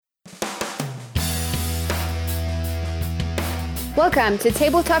Welcome to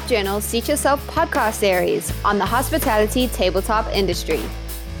Tabletop Journal's Seat Yourself podcast series on the hospitality tabletop industry.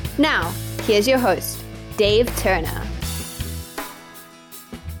 Now, here's your host, Dave Turner.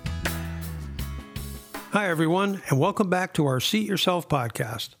 Hi, everyone, and welcome back to our Seat Yourself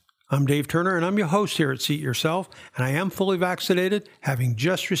podcast. I'm Dave Turner, and I'm your host here at Seat Yourself, and I am fully vaccinated, having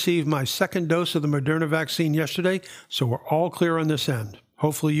just received my second dose of the Moderna vaccine yesterday, so we're all clear on this end.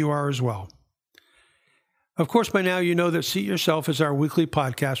 Hopefully you are as well. Of course, by now you know that Seat Yourself is our weekly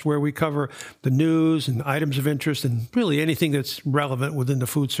podcast where we cover the news and items of interest and really anything that's relevant within the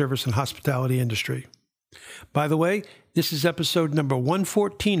food service and hospitality industry. By the way, this is episode number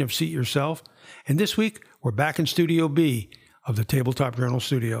 114 of Seat Yourself, and this week we're back in Studio B of the Tabletop Journal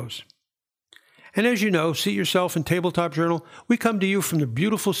Studios. And as you know, Seat Yourself and Tabletop Journal, we come to you from the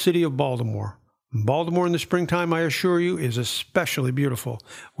beautiful city of Baltimore. Baltimore in the springtime, I assure you, is especially beautiful,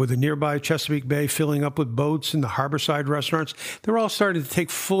 with the nearby Chesapeake Bay filling up with boats and the harborside restaurants. They're all starting to take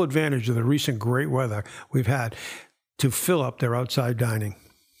full advantage of the recent great weather we've had to fill up their outside dining.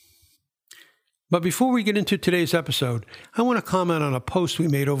 But before we get into today's episode, I want to comment on a post we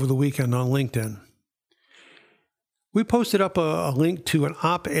made over the weekend on LinkedIn. We posted up a link to an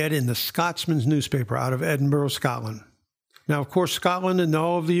op-ed in the Scotsman's newspaper out of Edinburgh, Scotland. Now, of course, Scotland and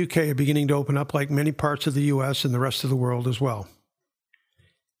all of the UK are beginning to open up like many parts of the US and the rest of the world as well.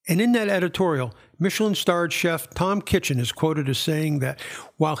 And in that editorial, Michelin-starred chef Tom Kitchen is quoted as saying that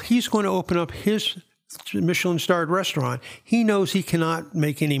while he's going to open up his Michelin-starred restaurant, he knows he cannot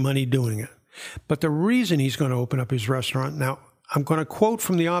make any money doing it. But the reason he's going to open up his restaurant, now I'm going to quote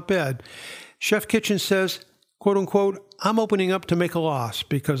from the op-ed, Chef Kitchen says, quote unquote, "I'm opening up to make a loss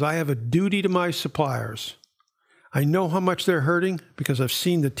because I have a duty to my suppliers. I know how much they're hurting because I've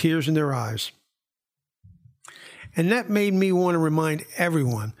seen the tears in their eyes." And that made me want to remind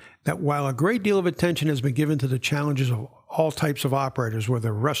everyone that while a great deal of attention has been given to the challenges of all types of operators,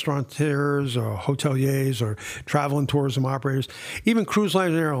 whether restaurateurs or hoteliers or travel and tourism operators, even cruise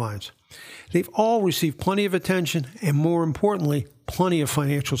lines and airlines, they've all received plenty of attention and, more importantly, plenty of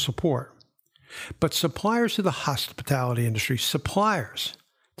financial support. But suppliers to the hospitality industry,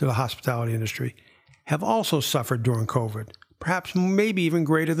 have also suffered during COVID, perhaps maybe even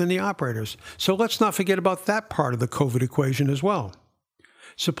greater than the operators. So let's not forget about that part of the COVID equation as well.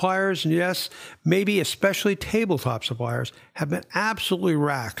 Suppliers, yes, maybe especially tabletop suppliers, have been absolutely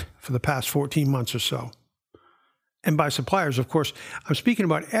racked for the past 14 months or so. And by suppliers, of course, I'm speaking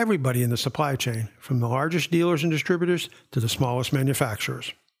about everybody in the supply chain, from the largest dealers and distributors to the smallest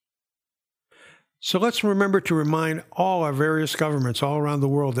manufacturers. So let's remember to remind all our various governments all around the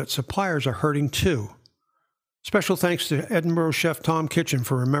world that suppliers are hurting too. Special thanks to Edinburgh chef Tom Kitchen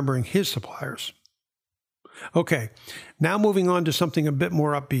for remembering his suppliers. Okay, now moving on to something a bit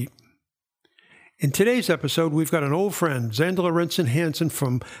more upbeat. In today's episode, we've got an old friend, Xander Lorentzen Hansen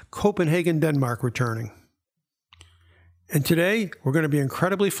from Copenhagen, Denmark, returning. And today, we're going to be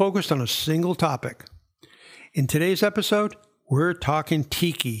incredibly focused on a single topic. In today's episode, we're talking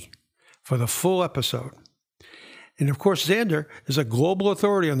tiki for the full episode. And of course, Xander is a global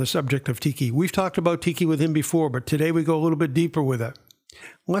authority on the subject of tiki. We've talked about tiki with him before, but today we go a little bit deeper with it.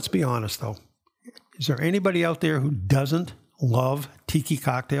 Let's be honest, though. Is there anybody out there who doesn't love tiki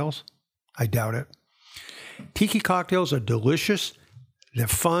cocktails? I doubt it. Tiki cocktails are delicious, they're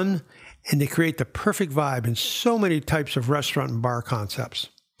fun, and they create the perfect vibe in so many types of restaurant and bar concepts.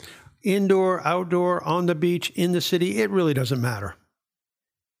 Indoor, outdoor, on the beach, in the city, it really doesn't matter.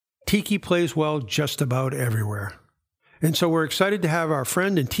 Tiki plays well just about everywhere. And so we're excited to have our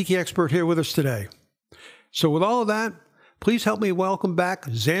friend and tiki expert here with us today. So with all of that, please help me welcome back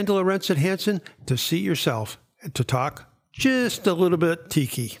Xander Lorentzen Hansen to Seat Yourself and to talk just a little bit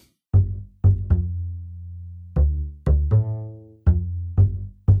tiki.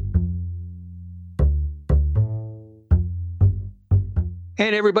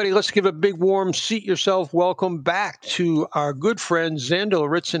 And everybody, let's give a big warm Seat Yourself welcome back to our good friend Xander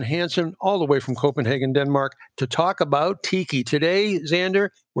Lorentzen Hansen, all the way from Copenhagen, Denmark, to talk about tiki. Today, Xander,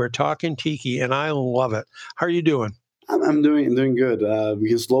 we're talking tiki, and I love it. How are you doing? I'm doing good. We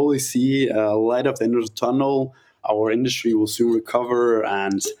can slowly see a light at the end of the tunnel. Our industry will soon recover,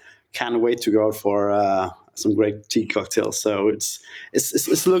 and can't wait to go out for some great tea cocktails. So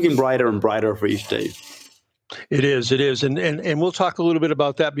it's looking brighter and brighter for each day. It is. And we'll talk a little bit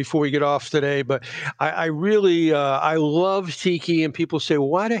about that before we get off today. But I really love tiki, and people say, well,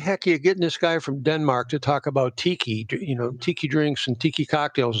 why the heck are you getting this guy from Denmark to talk about tiki, tiki drinks and tiki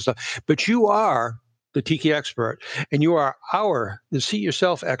cocktails and stuff? But you are the tiki expert, and you are the Seat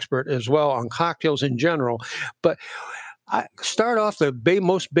Yourself expert as well on cocktails in general. But I start off the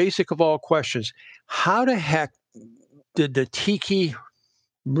most basic of all questions. How the heck the tiki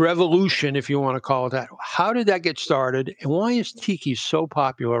revolution, if you want to call it that? How did that get started, and why is tiki so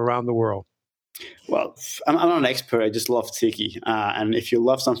popular around the world? Well, I'm not an expert. I just love tiki, and if you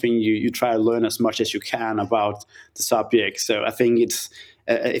love something, you try to learn as much as you can about the subject. So I think it's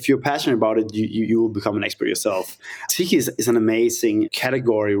if you're passionate about it, you will become an expert yourself. Tiki is an amazing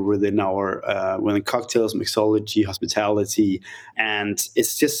category within within cocktails, mixology, hospitality, and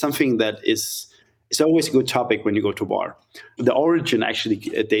it's just something that is. It's always a good topic when you go to a bar. The origin actually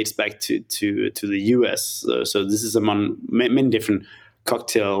dates back to the US. So this is among many different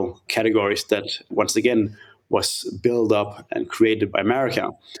cocktail categories that, once again, was built up and created by America.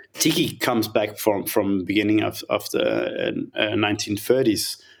 Tiki comes back from the beginning of the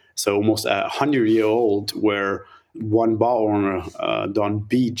 1930s, so almost 100-year-old, where one bar owner, Don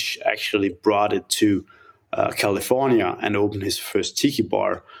Beach, actually brought it to California and opened his first tiki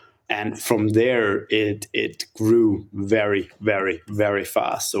bar. And from there, it grew very, very, very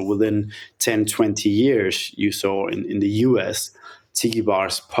fast. So within 10, 20 years, you saw in the US, tiki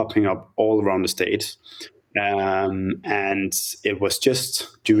bars popping up all around the state. And it was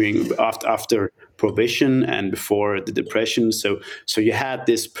just after Prohibition and before the Depression. So you had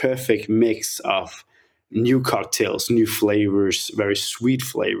this perfect mix of new cocktails, new flavors, very sweet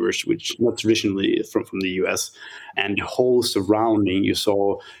flavors, which not traditionally from the US, and the whole surrounding. You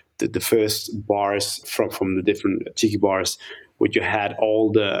saw the first bars from the different tiki bars, where you had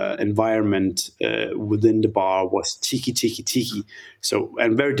all the environment within the bar was tiki, tiki, tiki. So,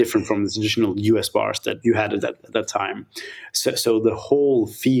 and very different from the traditional US bars that you had at that time. So the whole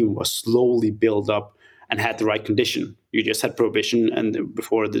theme was slowly built up and had the right condition. You just had Prohibition and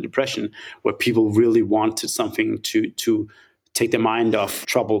before the Depression, where people really wanted something to take their mind off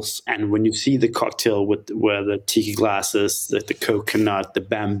troubles. And when you see the cocktail where the tiki glasses, the coconut, the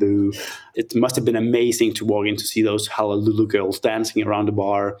bamboo, it must have been amazing to walk in to see those Hallelujah girls dancing around the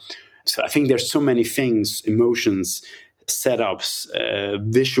bar. So I think there's so many things, emotions, setups,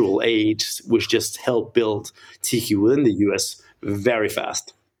 visual aids, which just help build tiki within the US very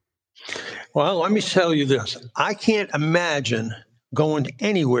fast. Well, let me tell you this. I can't imagine going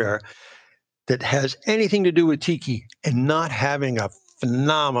anywhere that has anything to do with tiki and not having a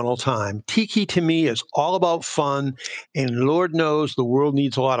phenomenal time. Tiki to me is all about fun, and Lord knows the world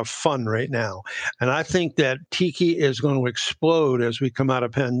needs a lot of fun right now. And I think that tiki is going to explode as we come out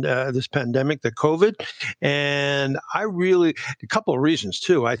of this pandemic, the COVID. And a couple of reasons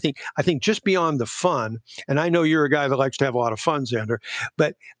too. I think just beyond the fun, and I know you're a guy that likes to have a lot of fun, Xander,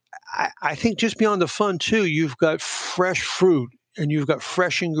 but I think just beyond the fun too, you've got fresh fruit and you've got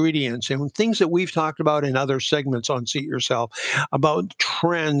fresh ingredients and things that we've talked about in other segments on Seat Yourself about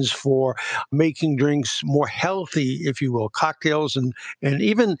trends for making drinks more healthy, if you will, cocktails and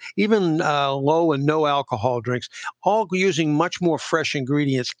even low and no alcohol drinks, all using much more fresh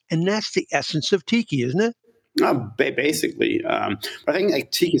ingredients. And that's the essence of tiki, isn't it? Basically, but I think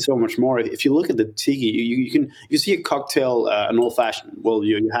like tiki is so much more. If you look at the tiki, you see a cocktail, an old fashioned. Well,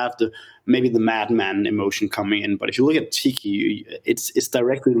 you have maybe the madman emotion coming in, but if you look at tiki, it's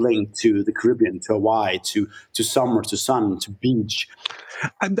directly linked to the Caribbean, to Hawaii, to summer, to sun, to beach.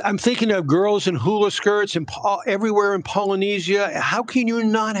 I'm thinking of girls in hula skirts and everywhere in Polynesia. How can you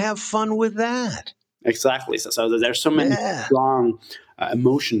not have fun with that? Exactly. So there's so many strong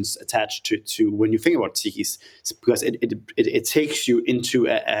emotions attached to when you think about tikis, because it takes you into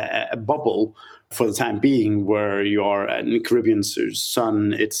a bubble for the time being, where you are in the Caribbean,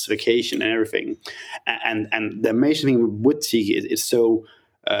 sun, it's vacation and everything. And the amazing thing with tiki is it's so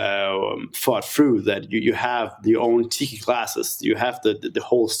thought through that you have your own tiki glasses, you have the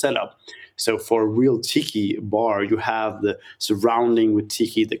whole setup. So for a real tiki bar, you have the surrounding with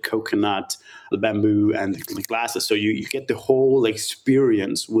tiki, the coconut, the bamboo, and the glasses. So you get the whole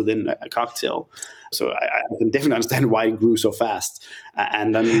experience within a cocktail. So I can definitely understand why it grew so fast.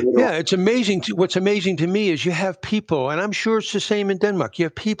 And then it's amazing. What's amazing to me is you have people, and I'm sure it's the same in Denmark. You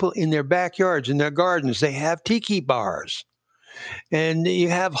have people in their backyards, in their gardens. They have tiki bars. And you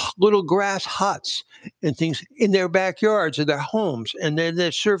have little grass huts and things in their backyards or their homes, and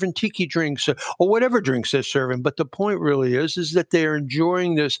they're serving tiki drinks or whatever drinks they're serving. But the point really is that they're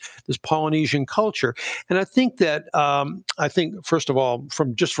enjoying this Polynesian culture. And I think that first of all,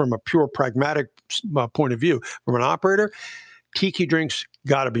 from a pure pragmatic point of view, from an operator, tiki drinks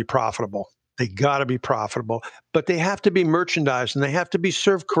got to be profitable. They got to be profitable. but they have to be merchandised and they have to be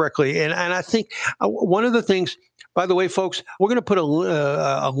served correctly. And I think one of the things, by the way, folks, we're going to put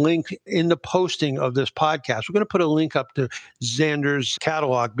a link in the posting of this podcast. We're going to put a link up to Xander's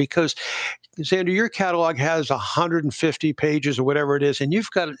catalog because, Xander, your catalog has 150 pages or whatever it is, and you've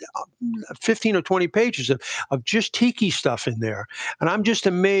got 15 or 20 pages of just tiki stuff in there. And I'm just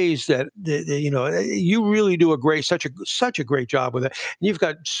amazed that you really do such a great job with it. And you've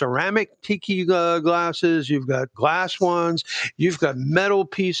got ceramic tiki glasses, you've got glass ones, you've got metal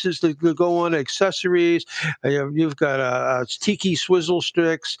pieces that go on, accessories, you've got tiki swizzle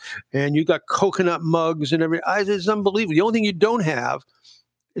sticks, and you've got coconut mugs and everything. It's unbelievable. The only thing you don't have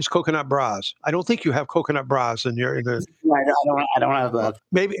is coconut bras. I don't think you have coconut bras in your. I don't have that.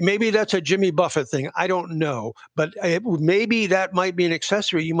 Maybe that's a Jimmy Buffett thing. I don't know, but maybe that might be an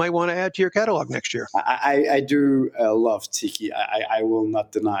accessory you might want to add to your catalog next year. I do love tiki. I will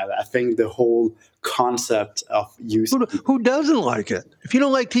not deny that. I think the whole concept of using who doesn't like it? If you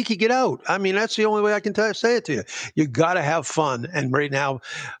don't like tiki, get out. I mean, that's the only way I can say it to you. You got to have fun, and right now,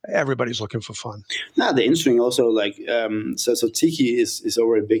 everybody's looking for fun. Now, the interesting also, so tiki is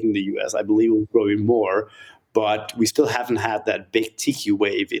already big in the US. I believe will grow even more. But we still haven't had that big tiki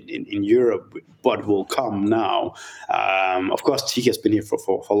wave in Europe, but will come now. Of course, tiki has been here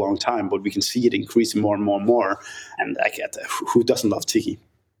for a long time, but we can see it increasing more and more and more. And I get who doesn't love tiki?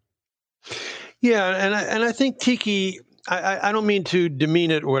 Yeah, and I think tiki, I don't mean to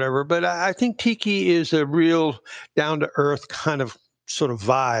demean it or whatever, but I think tiki is a real down-to-earth kind of sort of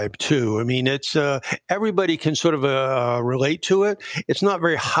vibe too. I mean, it's everybody can sort of relate to it. It's not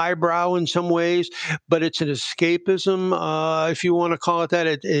very highbrow in some ways, but it's an escapism, if you want to call it that.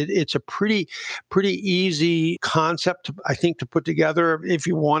 It's a pretty easy concept, I think, to put together if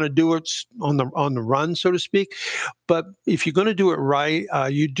you want to do it on the run, so to speak. But if you're going to do it right,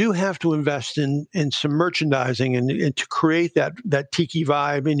 you do have to invest in some merchandising and to create that tiki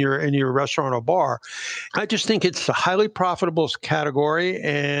vibe in your restaurant or bar. I just think it's a highly profitable category.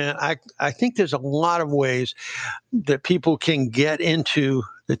 And I think there's a lot of ways that people can get into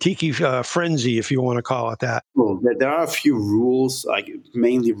the tiki frenzy, if you want to call it that. Well, there are a few rules, like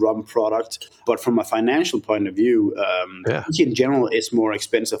mainly rum product, but from a financial point of view, tiki in general is more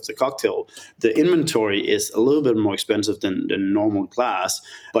expensive the cocktail. The inventory is a little bit more expensive than normal glass,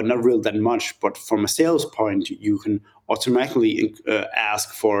 but not really that much. But from a sales point, you can automatically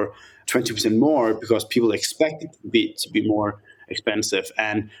ask for 20% more because people expect it to be more expensive.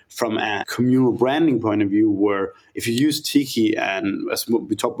 And from a communal branding point of view, where if you use tiki and as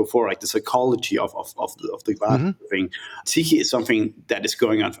we talked before, like the psychology of the glass thing, tiki is something that is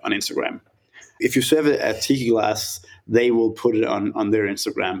going on Instagram. If you serve it at tiki glass, they will put it on their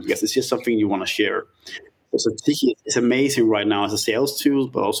Instagram because it's just something you want to share. So tiki is amazing right now as a sales tool,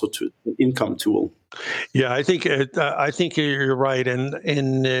 but also an income tool. Yeah, I think you're right, and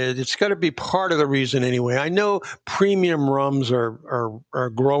it's got to be part of the reason anyway. I know premium rums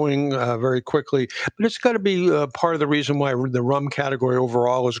are growing very quickly, but it's got to be part of the reason why the rum category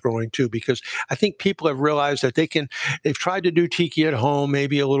overall is growing too. Because I think people have realized that they've tried to do tiki at home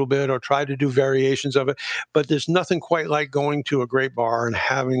maybe a little bit, or tried to do variations of it, but there's nothing quite like going to a great bar and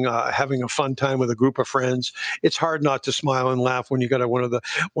having a fun time with a group of friends. It's hard not to smile and laugh when you got one of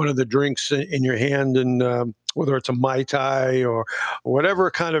the drinks in your hand. And whether it's a Mai Tai or whatever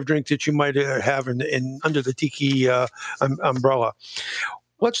kind of drink that you might have in under the tiki umbrella.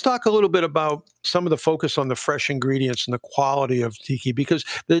 Let's talk a little bit about some of the focus on the fresh ingredients and the quality of tiki, because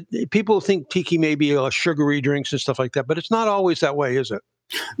people think tiki may be sugary drinks and stuff like that, but it's not always that way, is it?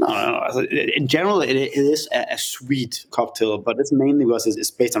 No. In general, it is a sweet cocktail, but it's mainly because it's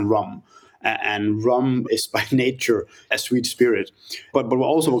based on rum. And rum is by nature a sweet spirit. But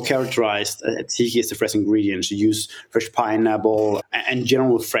also what characterized tiki is the fresh ingredients. You use fresh pineapple and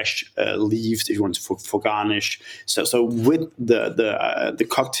general fresh leaves if you want for garnish. So with the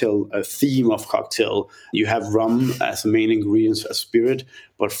cocktail theme of cocktail, you have rum as the main ingredients, a spirit,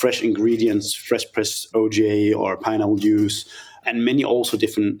 but fresh ingredients, fresh pressed OJ or pineapple juice, and many also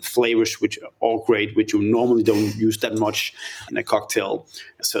different flavors, which are all great, which you normally don't use that much in a cocktail.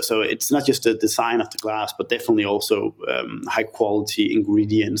 So it's not just the design of the glass, but definitely also high quality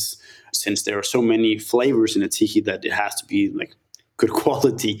ingredients, since there are so many flavors in a tiki that it has to be like good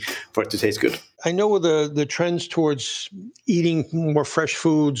quality for it to taste good. I know the trends towards eating more fresh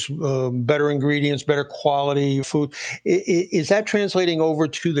foods, better ingredients, better quality food. Is that translating over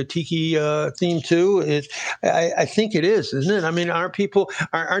to the tiki theme too? I think it is, isn't it? I mean,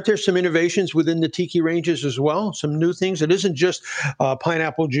 aren't there some innovations within the tiki ranges as well? Some new things? It isn't just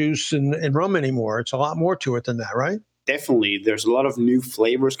pineapple juice and rum anymore. It's a lot more to it than that, right? definitely, there's a lot of new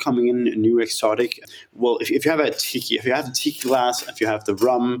flavors coming in, new exotic. Well, if you have the tiki glass, if you have the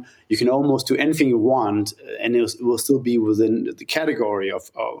rum, you can almost do anything you want, and it will still be within the category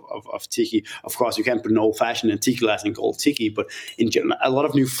of tiki. Of course, you can't put an old-fashioned in tiki glass and call it tiki, but in general, a lot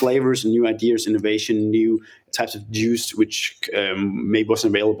of new flavors, new ideas, innovation, new types of juice, which maybe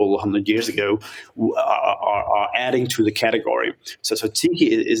wasn't available 100 years ago, are adding to the category. So tiki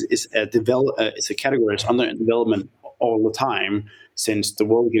is a category that's under development all the time. Since the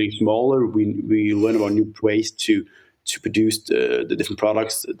world getting smaller, we learn about new ways to produce the different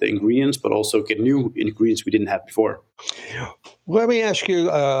products, the ingredients, but also get new ingredients we didn't have before. Let me ask you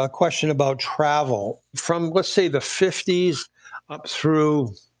a question about travel. From, let's say, the 50s up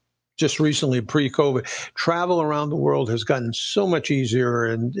through just recently, pre-COVID, travel around the world has gotten so much easier,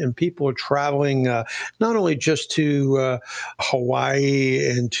 and people are traveling not only just to Hawaii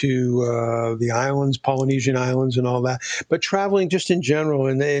and to the islands, Polynesian islands and all that, but traveling just in general.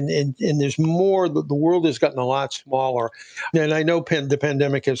 And there's more, the world has gotten a lot smaller. And I know the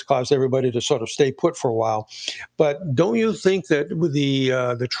pandemic has caused everybody to sort of stay put for a while. But don't you think that with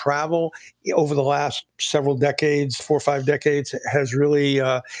the travel over the last several decades, 4 or 5 decades, has really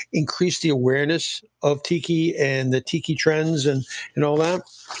increase the awareness of tiki and the tiki trends and all that?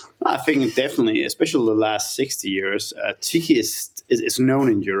 I think definitely, especially the last 60 years, tiki is known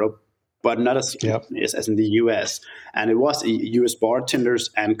in Europe, but not as in the US. And it was US bartenders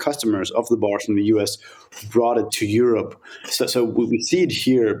and customers of the bars from the US who brought it to Europe. So we see it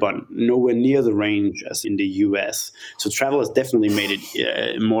here, but nowhere near the range as in the US. So travel has definitely made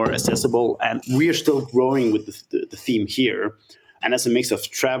it more accessible. And we are still growing with the theme here. And as a mix of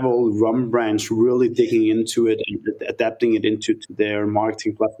travel, rum brands really digging into it and adapting it into their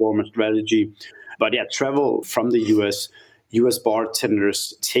marketing platform and strategy. But yeah, travel from the US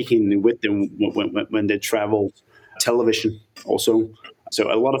bartenders taking it with them when they travel, television also.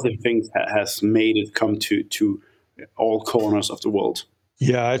 So a lot of the things has made it come to all corners of the world.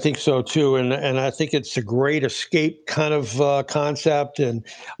 Yeah, I think so too, and I think it's a great escape kind of concept, and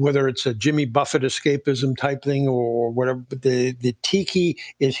whether it's a Jimmy Buffett escapism type thing or whatever, but the tiki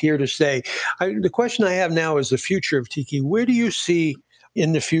is here to stay. The question I have now is the future of tiki. Where do you see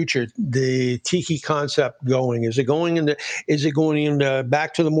in the future the tiki concept going? Is it going into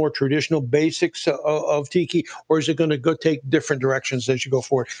back to the more traditional basics of tiki, or is it going to go take different directions as you go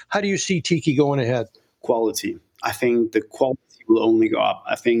forward? How do you see tiki going ahead? Quality. I think the quality will only go up.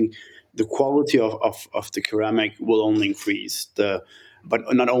 I think the quality of the ceramic will only increase. But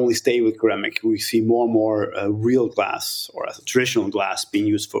not only stay with ceramic, we see more and more real glass or as a traditional glass being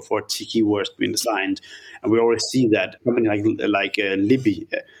used for tiki wares being designed. And we already see that companies like Libby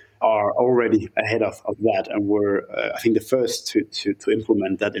are already ahead of that, and we're I think the first to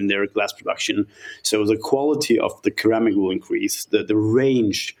implement that in their glass production. So the quality of the ceramic will increase, the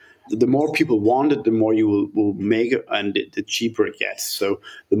range. The more people want it, the more you will make it, and the cheaper it gets. So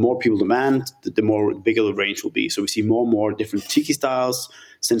the more people demand, the more bigger the range will be. So we see more and more different tiki styles,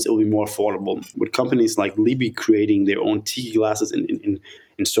 since it will be more affordable. With companies like Libby creating their own tiki glasses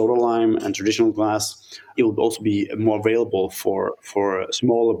in soda lime and traditional glass, it will also be more available for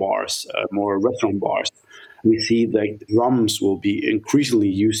smaller bars, more restaurant bars. We see that rums will be increasingly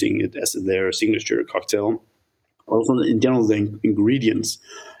using it as their signature cocktail. Also, in general, the ingredients.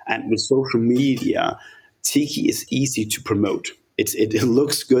 And with social media, tiki is easy to promote. It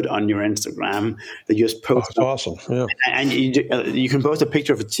looks good on your Instagram. That you just post. Oh, that's awesome. Yeah. And you can post a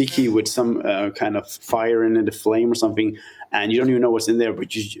picture of a tiki with some kind of fire in it, a flame or something, and you don't even know what's in there,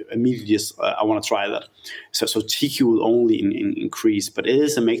 but you immediately just, I want to try that. So tiki will only increase, but it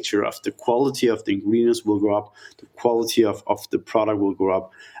is a mixture of the quality of the ingredients will go up, the quality of the product will go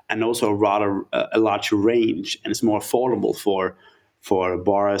up, and also a larger range, and it's more affordable for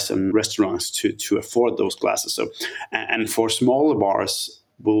bars and restaurants to afford those glasses. So, and for smaller bars,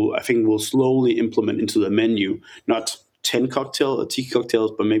 we'll slowly implement into the menu, not 10 tiki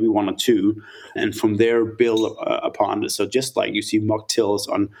cocktails, but maybe 1 or 2, and from there build upon it. So just like you see mocktails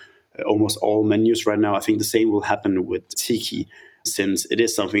on almost all menus right now, I think the same will happen with tiki, since it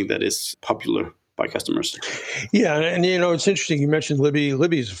is something that is popular by customers. Yeah, and it's interesting. You mentioned Libby.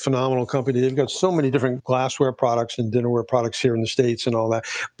 Libby's a phenomenal company. They've got so many different glassware products and dinnerware products here in the States and all that.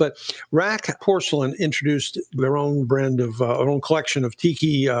 But Rack Porcelain introduced their own brand of own collection of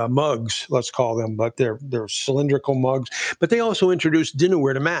tiki mugs, let's call them, but they're cylindrical mugs. But they also introduced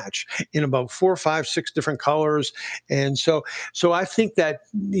dinnerware to match in about 4, 5, 6 different colors. And so I think that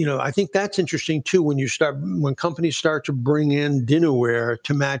I think that's interesting too when companies start to bring in dinnerware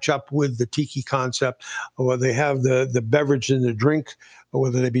to match up with the tiki concept, or they have the beverage and the drink or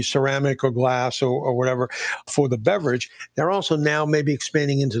whether they be ceramic or glass or whatever for the beverage. They're also now maybe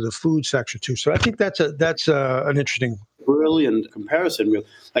expanding into the food section too. So I think that's an interesting. Brilliant comparison.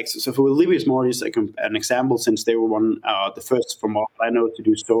 So for Libby is more just an example, since they were the first from what I know to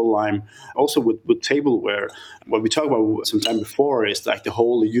do Soul Lime. Also with tableware, what we talked about some time before is like the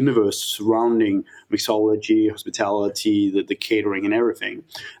whole universe surrounding mixology, hospitality, the catering, and everything.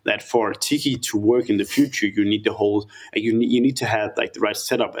 That for tiki to work in the future, you need the whole. You need to have like the right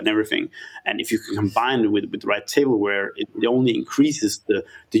setup and everything. And if you can combine it with the right tableware, it only increases the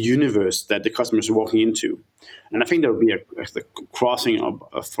universe that the customers are walking into. And I think there will be a crossing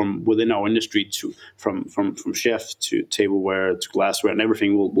from within our industry from chef to tableware to glassware, and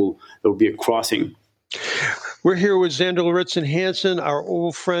everything there will be a crossing. We're here with Xander Lauritzen Hansen, our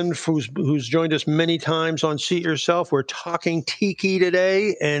old friend who's joined us many times on Seat Yourself. We're talking tiki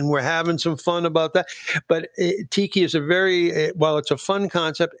today, and we're having some fun about that. But tiki is while it's a fun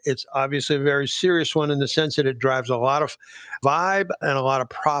concept, it's obviously a very serious one in the sense that it drives a lot of vibe and a lot of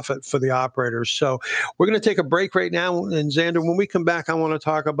profit for the operators. So we're going to take a break right now. And Xander, when we come back, I want to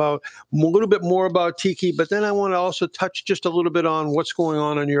talk about a little bit more about tiki, but then I want to also touch just a little bit on what's going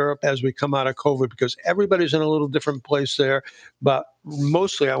on in Europe as we come out of COVID, because everybody's in a little different place there. But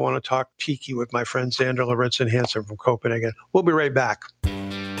mostly I want to talk tiki with my friend Xander Lauritzen Hansen from Copenhagen. We'll be right back.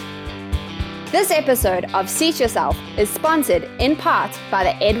 This episode of Seat Yourself is sponsored in part by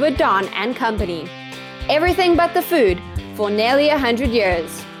the Edward Don and Company. Everything but the food for nearly 100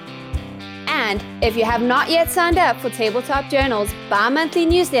 years. And if you have not yet signed up for Tabletop Journal's bi-monthly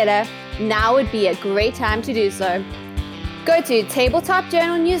newsletter, now would be a great time to do so. Go to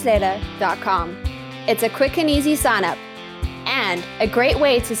tabletopjournalnewsletter.com. It's a quick and easy sign up, and a great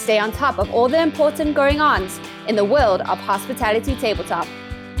way to stay on top of all the important going-ons in the world of hospitality tabletop.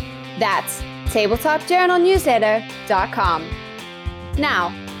 That's tabletopjournalnewsletter.com.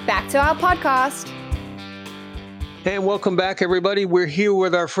 Now, back to our podcast. And welcome back, everybody. We're here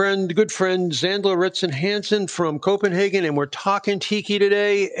with our good friend, Xander Lauritzen Hansen from Copenhagen, and we're talking tiki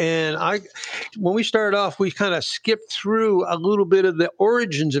today. And when we started off, we kind of skipped through a little bit of the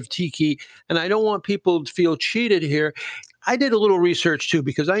origins of tiki, and I don't want people to feel cheated here. I did a little research, too,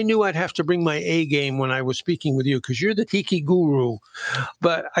 because I knew I'd have to bring my A game when I was speaking with you, because you're the tiki guru.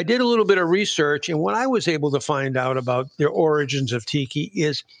 But I did a little bit of research, and what I was able to find out about the origins of tiki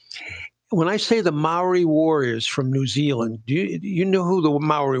is, when I say the Maori warriors from New Zealand, do you know who the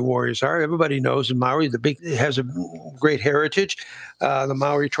Maori warriors are? Everybody knows the Maori. It has a great heritage, the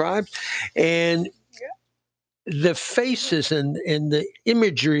Maori tribe, and the faces and the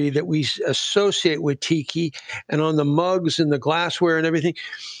imagery that we associate with tiki, and on the mugs and the glassware and everything.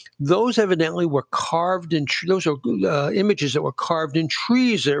 Those evidently were carved in. Those are images that were carved in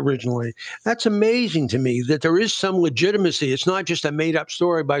trees originally. That's amazing to me that there is some legitimacy. It's not just a made-up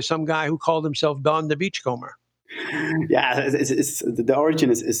story by some guy who called himself Don the Beachcomber. Yeah, the origin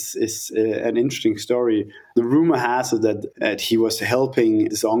is an interesting story. The rumor has it that he was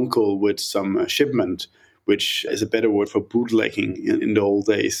helping his uncle with some shipment, which is a better word for bootlegging in the old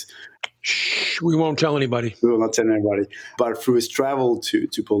days. Shh, we won't tell anybody. We will not tell anybody. But through his travel to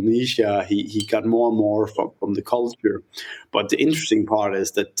Polynesia, he got more and more from the culture. But the interesting part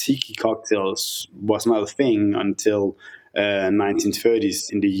is that tiki cocktails was not a thing until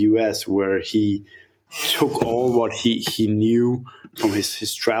 1930s in the US, where he took all what he knew from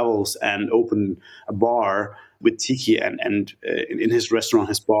his travels and opened a bar with tiki, and in his restaurant,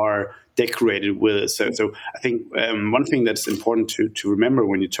 his bar, decorated with it. So I think one thing that's important to remember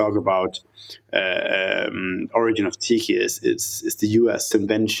when you talk about origin of tiki is the U.S.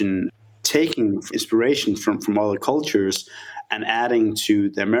 invention, taking inspiration from other cultures and adding to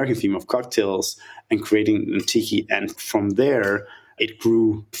the American theme of cocktails and creating tiki. And from there, it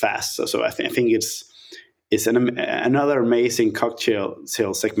grew fast. So I think it's another amazing cocktail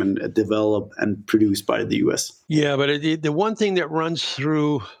segment developed and produced by the U.S. Yeah, but the one thing that runs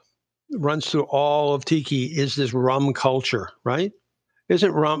through all of tiki is this rum culture, right?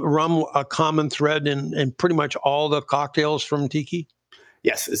 Isn't rum a common thread in pretty much all the cocktails from tiki?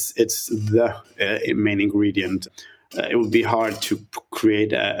 Yes, it's the main ingredient. It would be hard to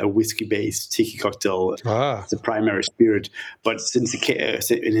create a whiskey-based tiki cocktail. It's a primary spirit. But since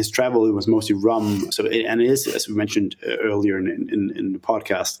in his travel, it was mostly rum. So it is, as we mentioned earlier in the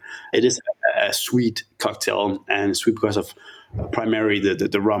podcast, it is a sweet cocktail, and sweet because of primarily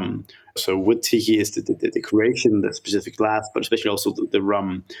the rum. So with tiki is the decoration, the specific glass, but especially also the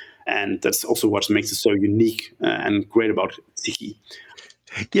rum. And that's also what makes it so unique and great about tiki.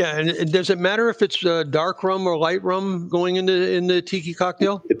 Yeah, and does it matter if it's dark rum or light rum going in the tiki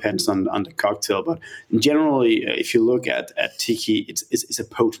cocktail? Depends on the cocktail, but generally, if you look at tiki, it's a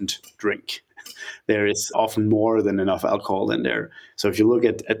potent drink. There is often more than enough alcohol in there. So if you look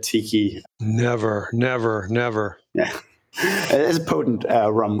at tiki, Never, never, never. yeah, it's a potent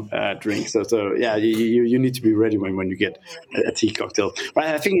rum drink. So yeah, you need to be ready when you get a tiki cocktail. But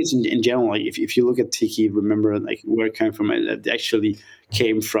I think it's in general, like, if you look at tiki, remember like where it came from. It actually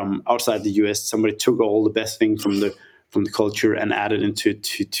came from outside the US. Somebody took all the best thing from the culture and added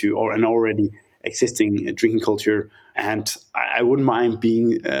into or an already existing drinking culture. And I wouldn't mind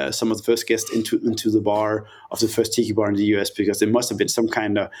being some of the first guests into the bar of the first tiki bar in the US, because there must have been some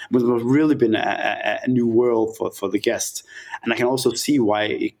kind of, must have really been a new world for the guests. And I can also see why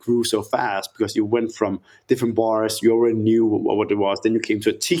it grew so fast, because you went from different bars, you already knew what it was, then you came to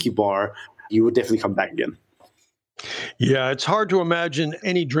a tiki bar, you would definitely come back again. Yeah, it's hard to imagine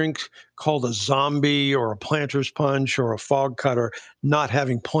any drink called a zombie or a planter's punch or a fog cutter not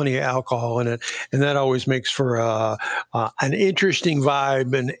having plenty of alcohol in it. And that always makes for an interesting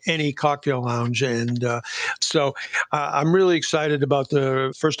vibe in any cocktail lounge. And so I'm really excited about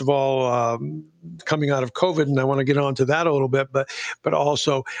first of all, coming out of COVID, and I want to get on to that a little bit, but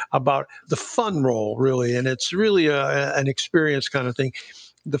also about the fun role, really. And it's really an experience kind of thing,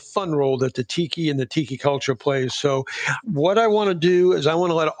 the fun role that the tiki and the tiki culture plays. So what I want to do is I want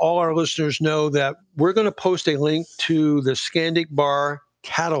to let all our listeners know that we're going to post a link to the Scandic Bar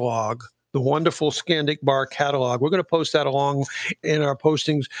catalog, the wonderful Scandic Bar catalog. We're going to post that along in our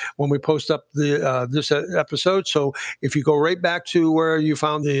postings when we post up this episode. So if you go right back to where you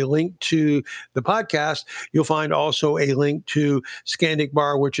found the link to the podcast, you'll find also a link to Scandic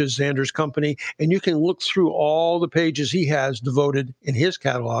Bar, which is Xander's company. And you can look through all the pages he has devoted in his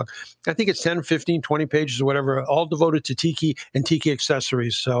catalog. I think it's 10, 15, 20 pages or whatever, all devoted to tiki and tiki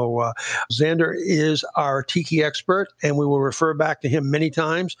accessories. So Xander is our tiki expert, and we will refer back to him many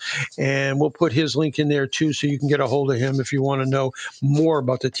times. And we'll put his link in there too, so you can get a hold of him if you want to know more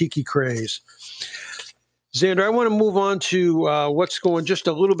about the tiki craze. Xander, I want to move on to just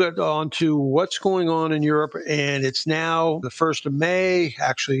a little bit on to what's going on in Europe. And it's now the 1st of May,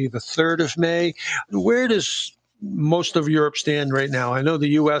 actually the 3rd of May. Where does most of Europe stand right now? I know the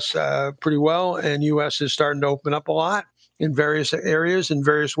U.S. Pretty well, and U.S. is starting to open up a lot in various areas, in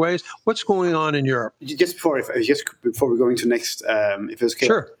various ways. What's going on in Europe? Just before we're going to next, if it's okay.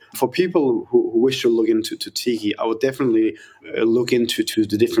 Sure. For people who wish to look into tiki, I would definitely look into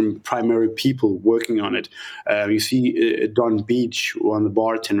the different primary people working on it. You see Don Beach, one of the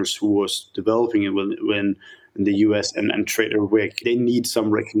bartenders who was developing it when in the US, and Trader Vic. They need some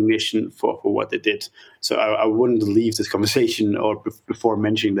recognition for what they did. So I wouldn't leave this conversation or before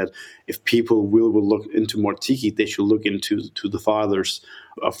mentioning that if people will look into more tiki, they should look into the fathers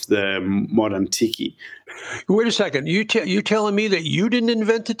of the modern tiki. Wait a second. You telling me that you didn't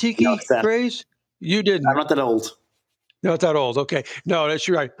invent the tiki craze? You didn't. I'm not that old. Not that old. Okay. No, that's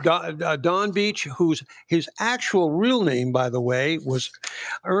right. Don Beach, whose his actual real name, by the way, was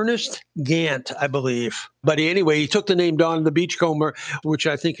Ernest Gant, I believe. But anyway, he took the name Don the Beachcomber, which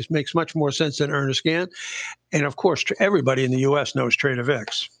I think makes much more sense than Ernest Gant. And of course, everybody in the U.S. knows Trader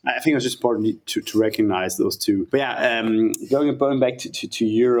Vic's. I think it's just important to recognize those two. But yeah, going back to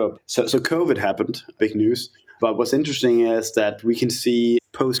Europe. So COVID happened, big news. But what's interesting is that we can see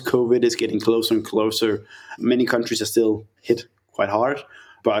post-COVID is getting closer and closer. Many countries are still hit quite hard,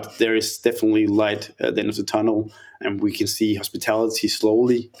 but there is definitely light at the end of the tunnel, and we can see hospitality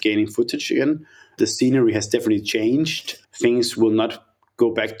slowly gaining footage again. The scenery has definitely changed. Things will not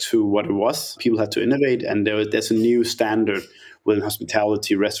go back to what it was. People have to innovate, and there's a new standard within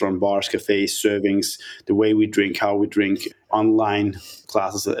hospitality, restaurant, bars, cafes, servings, the way we drink, how we drink, online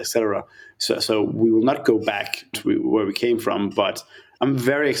classes, etc. So we will not go back to where we came from, but I'm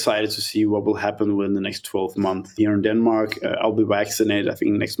very excited to see what will happen within the next 12 months. Here in Denmark, I'll be vaccinated, I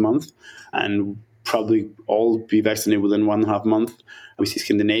think, next month, and probably all be vaccinated within 1.5 months. We see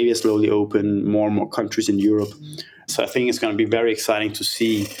Scandinavia slowly open, more and more countries in Europe. So I think it's going to be very exciting to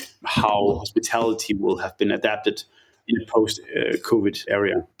see how hospitality will have been adapted in a post-COVID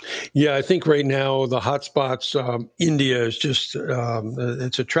area. Yeah, I think right now the hotspots, India is just,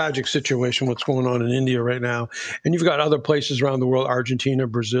 it's a tragic situation what's going on in India right now. And you've got other places around the world, Argentina,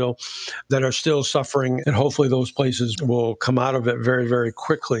 Brazil, that are still suffering. And hopefully those places will come out of it very, very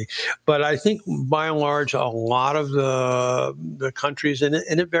quickly. But I think by and large, a lot of the countries, and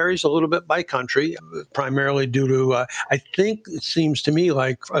it varies a little bit by country, primarily due to, I think it seems to me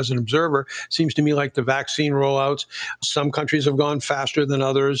like, as an observer, seems to me like the vaccine rollouts, some countries have gone faster than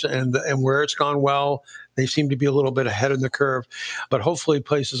others, and where it's gone well, They seem to be a little bit ahead of the curve, but hopefully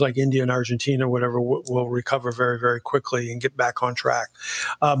places like India and Argentina, whatever, will recover very, very quickly and get back on track.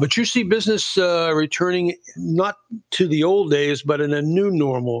 But you see business returning not to the old days, but in a new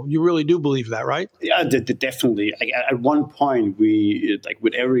normal. You really do believe that, right? Yeah, definitely. At one point,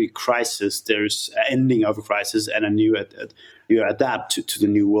 with every crisis, there's an ending of a crisis and a new you adapt to the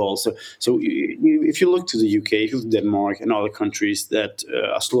new world. So if you look to the UK, if you look to Denmark and other countries that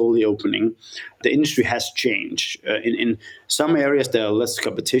are slowly opening, the industry has changed. In some areas, there are less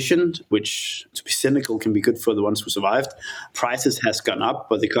competition, which, to be cynical, can be good for the ones who survived. Prices has gone up,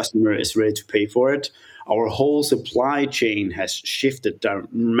 but the customer is ready to pay for it. Our whole supply chain has shifted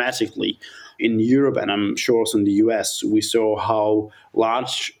dramatically. In Europe, and I'm sure also in the US, we saw how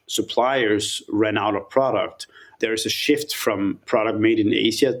large suppliers ran out of product. There is a shift from product made in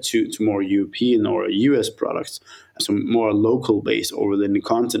Asia to more European or US products, so more local based over the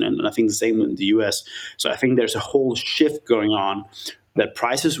continent. And I think the same in the US. So I think there's a whole shift going on that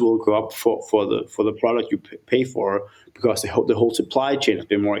prices will go up for the product you pay for because the whole supply chain has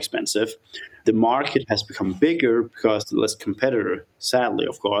been more expensive. The market has become bigger because there's less competitor, sadly,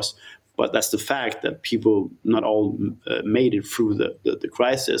 of course. But that's the fact that people not all made it through the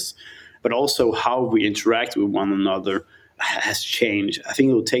crisis, but also how we interact with one another has changed. I think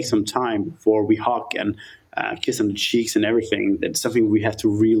it will take some time before we hug and kiss on the cheeks and everything. That's something we have to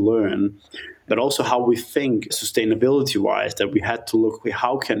relearn. But also how we think sustainability-wise, that we had to look,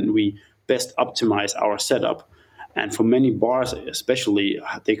 how can we best optimize our setup? And for many bars, especially,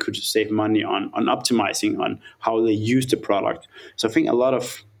 they could save money on optimizing on how they use the product. So I think a lot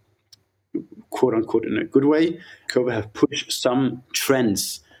of, quote unquote, in a good way, COVID have pushed some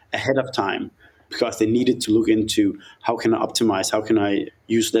trends ahead of time because they needed to look into how can I optimize, how can I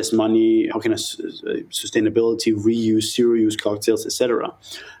use less money, how can I sustainability, reuse, zero-use cocktails, etc.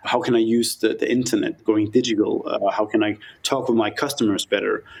 How can I use the internet, going digital? How can I talk with my customers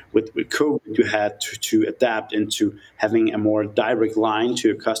better? With COVID, you had to adapt into having a more direct line to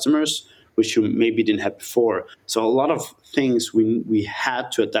your customers, which you maybe didn't have before. So a lot of things we had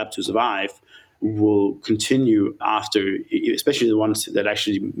to adapt to survive will continue after, especially the ones that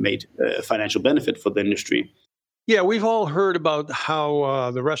actually made a financial benefit for the industry. Yeah, we've all heard about how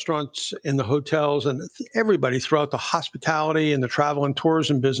the restaurants and the hotels and everybody throughout the hospitality and the travel and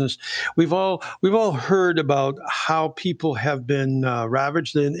tourism business, we've all heard about how people have been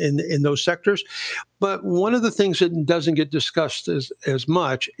ravaged in those sectors. But one of the things that doesn't get discussed as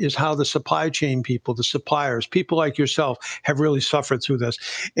much is how the supply chain people, the suppliers, people like yourself, have really suffered through this.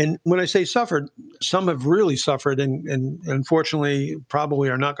 And when I say suffered, some have really suffered and unfortunately probably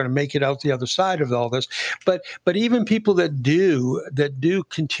are not going to make it out the other side of all this. But even people that do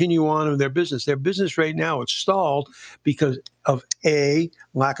continue on in their business right now, it's stalled because of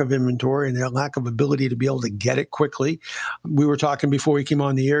lack of inventory and their lack of ability to be able to get it quickly. We were talking before we came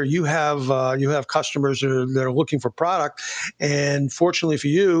on the air. You have customers that are looking for product, and fortunately for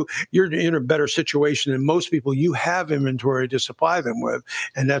you, you're in a better situation than most people. You have inventory to supply them with,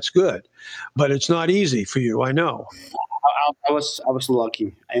 and that's good. But it's not easy for you, I know. I was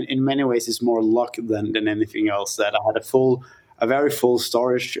lucky, and in many ways, it's more luck than anything else that I had a very full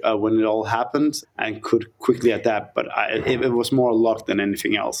storage when it all happened and could quickly adapt. But it was more luck than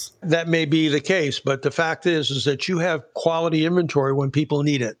anything else. That may be the case, but the fact is that you have quality inventory when people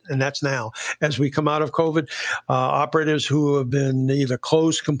need it. And that's now. As we come out of COVID, operators who have been either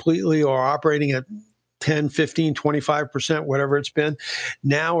closed completely or operating at 10, 15, 25%, whatever it's been.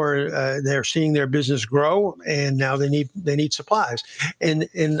 Now they're seeing their business grow, and now they need supplies. And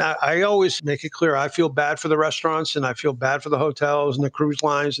I always make it clear, I feel bad for the restaurants, and I feel bad for the hotels and the cruise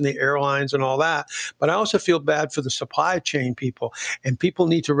lines and the airlines and all that. But I also feel bad for the supply chain people. And people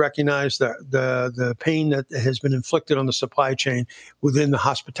need to recognize the pain that has been inflicted on the supply chain within the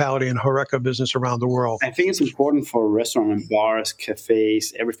hospitality and HoReCa business around the world. I think it's important for restaurants and bars,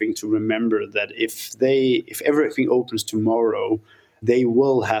 cafes, everything to remember that if everything opens tomorrow, they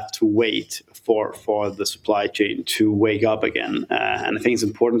will have to wait for the supply chain to wake up again. And I think it's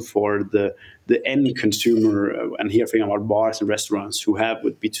important for the end consumer, and here thinking about bars and restaurants who have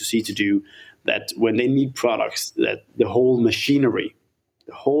with B2C to do, that when they need products, that the whole machinery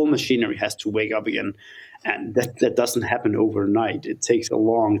has to wake up again. And that doesn't happen overnight. It takes a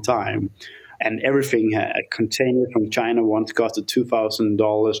long time. And everything, a container from China once costed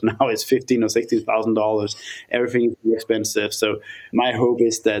 $2,000. Now it's $15,000 or $16,000. Everything is more expensive. So my hope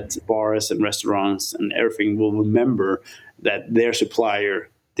is that bars and restaurants and everything will remember that their supplier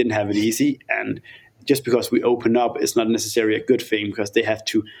didn't have it easy. And just because we open up, it's not necessarily a good thing, because they have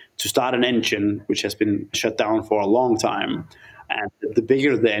to start an engine which has been shut down for a long time. And the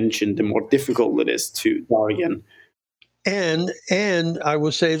bigger the engine, the more difficult it is to start again. And I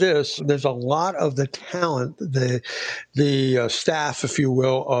will say this: there's a lot of the talent, the staff, if you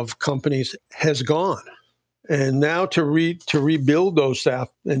will, of companies has gone. And now to rebuild those staff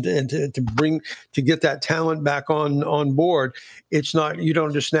and to get that talent back on board, it's not, you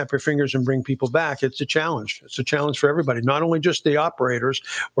don't just snap your fingers and bring people back. It's a challenge. It's a challenge for everybody, not only just the operators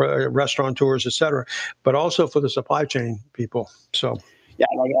or restaurateurs, et cetera, but also for the supply chain people. So. Yeah,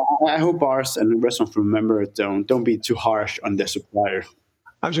 I hope bars and restaurants remember, don't be too harsh on their supplier.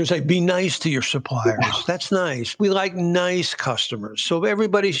 I was going to say, be nice to your suppliers. Yeah. That's nice. We like nice customers. So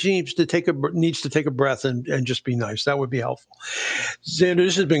everybody needs to take a breath and just be nice. That would be helpful. Xander,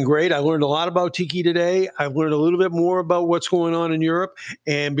 this has been great. I learned a lot about tiki today. I've learned a little bit more about what's going on in Europe.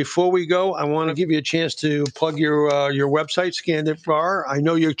 And before we go, I want to give you a chance to plug your website, Scandic Bar. I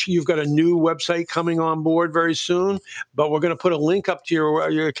know you've got a new website coming on board very soon, but we're going to put a link up to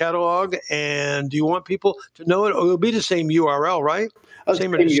your catalog. And do you want people to know it? It'll be the same URL, right?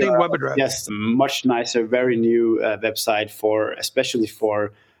 Same web address. Yes, much nicer, very new website especially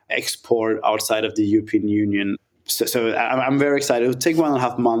for export outside of the European Union. So I'm very excited. It'll take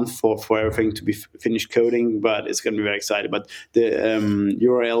 1.5 months for everything to be finished coding, but it's going to be very exciting. But the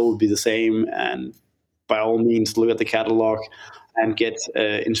URL will be the same, and by all means, look at the catalog and get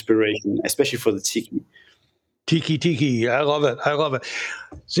inspiration, especially for the tiki. Tiki. I love it. Xander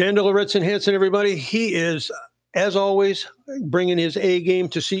Lauritzen-Hansen, everybody. He is, as always, bringing his A game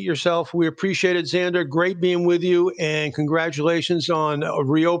to Seat Yourself. We appreciate it, Xander. Great being with you, and congratulations on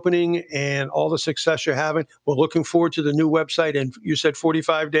reopening and all the success you're having. We're looking forward to the new website, and you said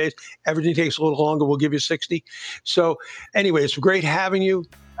 45 days. Everything takes a little longer. We'll give you 60. So anyway, it's great having you.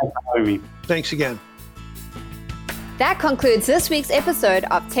 Thanks for having me. Thanks again. That concludes this week's episode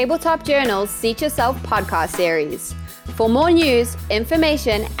of Tabletop Journal's Seat Yourself podcast series. For more news,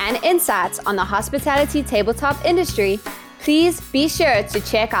 information, and insights on the hospitality tabletop industry, please be sure to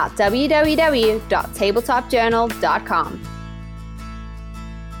check out www.tabletopjournal.com.